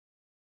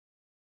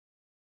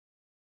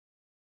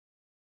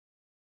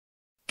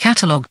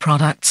Catalog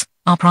products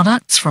are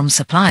products from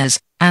suppliers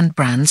and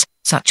brands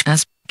such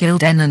as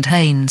Gildan and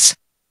Hanes.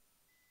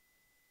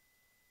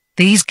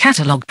 These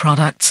catalog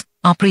products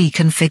are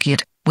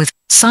pre-configured with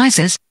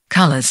sizes,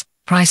 colors,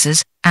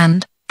 prices,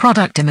 and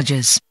product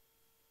images.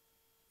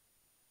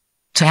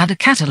 To add a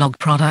catalog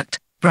product,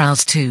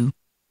 browse to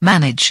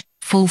Manage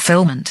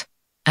Fulfillment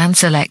and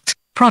select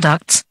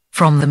Products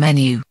from the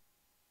menu.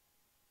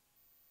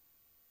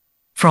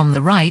 From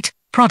the right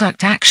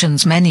Product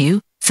Actions menu,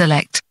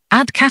 select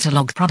Add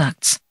Catalog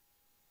Products.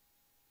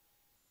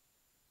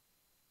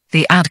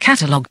 The Add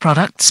Catalog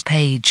Products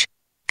page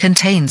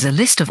contains a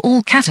list of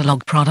all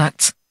catalog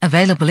products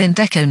available in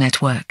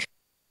DecoNetwork.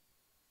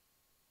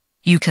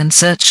 You can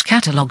search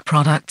catalog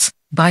products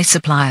by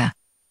supplier,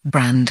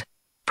 brand,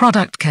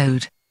 product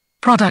code,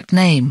 product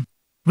name,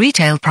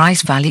 retail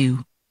price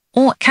value,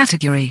 or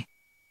category.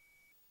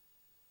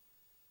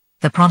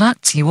 The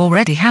products you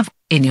already have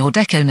in your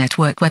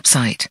DecoNetwork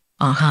website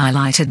are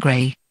highlighted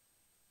grey.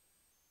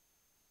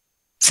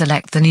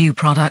 Select the new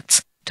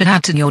products to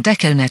add to your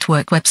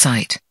DecoNetwork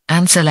website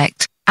and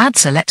select Add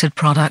Selected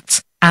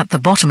Products at the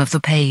bottom of the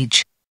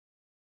page.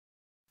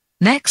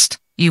 Next,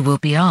 you will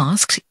be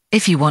asked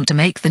if you want to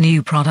make the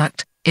new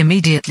product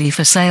immediately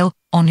for sale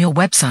on your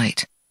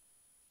website.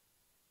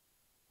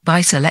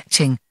 By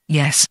selecting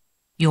Yes,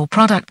 your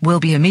product will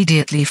be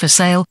immediately for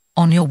sale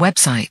on your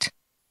website.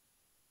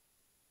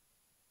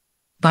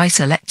 By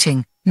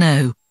selecting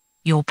No,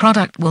 your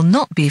product will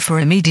not be for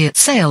immediate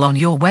sale on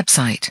your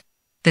website.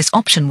 This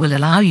option will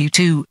allow you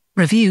to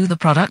review the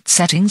product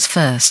settings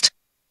first.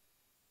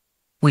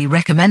 We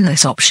recommend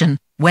this option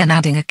when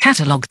adding a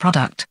catalog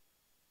product.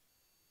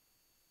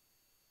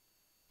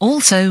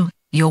 Also,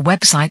 your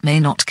website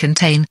may not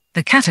contain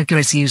the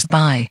categories used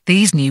by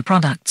these new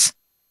products.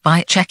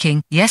 By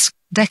checking Yes,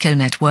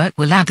 DecoNetwork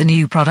will add the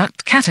new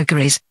product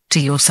categories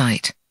to your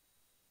site.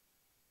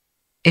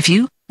 If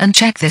you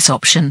uncheck this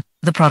option,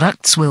 the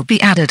products will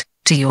be added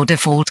to your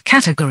default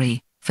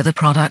category for the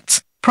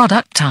product's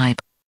product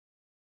type.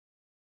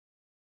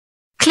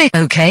 Click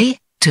OK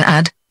to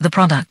add the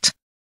product.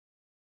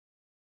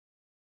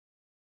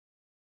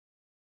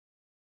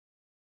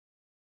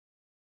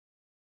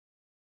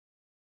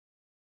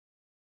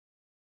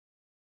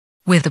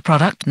 With the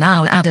product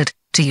now added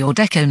to your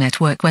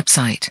DecoNetwork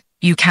website,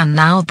 you can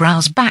now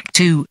browse back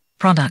to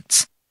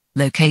Products,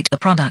 locate the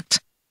product,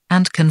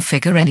 and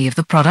configure any of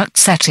the product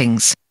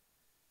settings.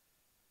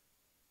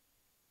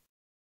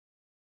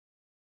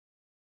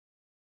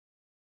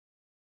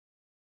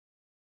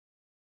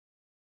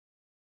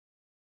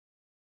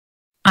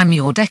 I'm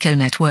your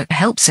DecoNetwork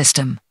help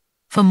system.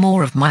 For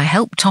more of my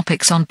help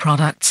topics on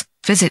products,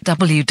 visit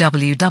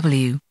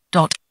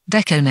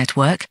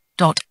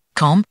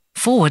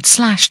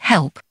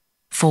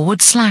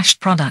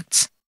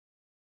www.deconetwork.com/help/products.